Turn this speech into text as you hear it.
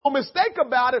mistake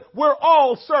about it. We're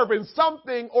all serving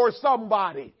something or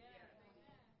somebody.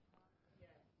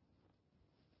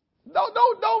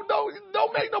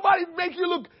 Don't make nobody make you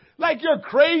look like you're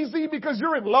crazy because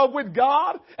you're in love with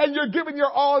God and you're giving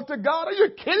your all to God. Are you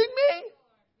kidding me?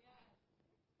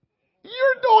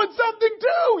 You're doing something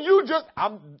too.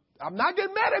 I'm not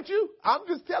getting mad at you. I'm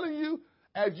just telling you,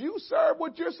 as you serve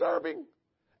what you're serving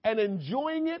and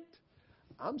enjoying it,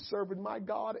 I'm serving my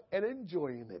God and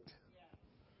enjoying it.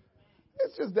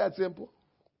 It's just that simple.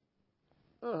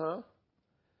 I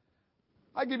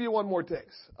give you one more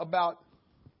text about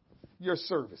your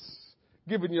service,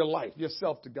 giving your life,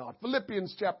 yourself to God.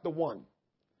 Philippians chapter 1,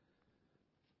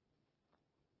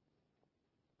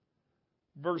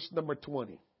 verse number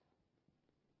 20.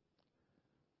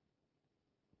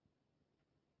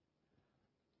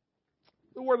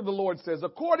 The word of the Lord says,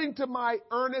 according to my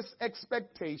earnest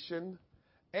expectation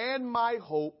and my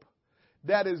hope,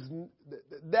 that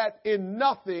in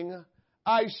nothing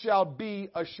I shall be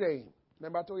ashamed.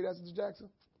 Remember I told you that, Sister Jackson?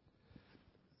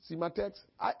 See my text?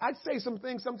 I say some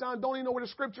things sometimes, don't even know where the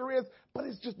scripture is, but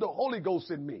it's just the Holy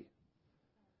Ghost in me.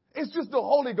 It's just the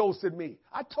Holy Ghost in me.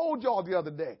 I told y'all the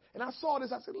other day, and I saw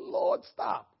this, I said, Lord,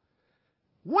 stop.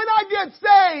 When I get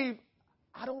saved,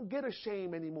 I don't get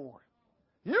ashamed anymore.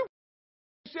 You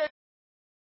get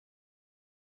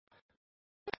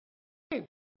ashamed.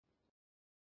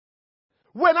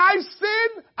 When I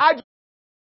sin, I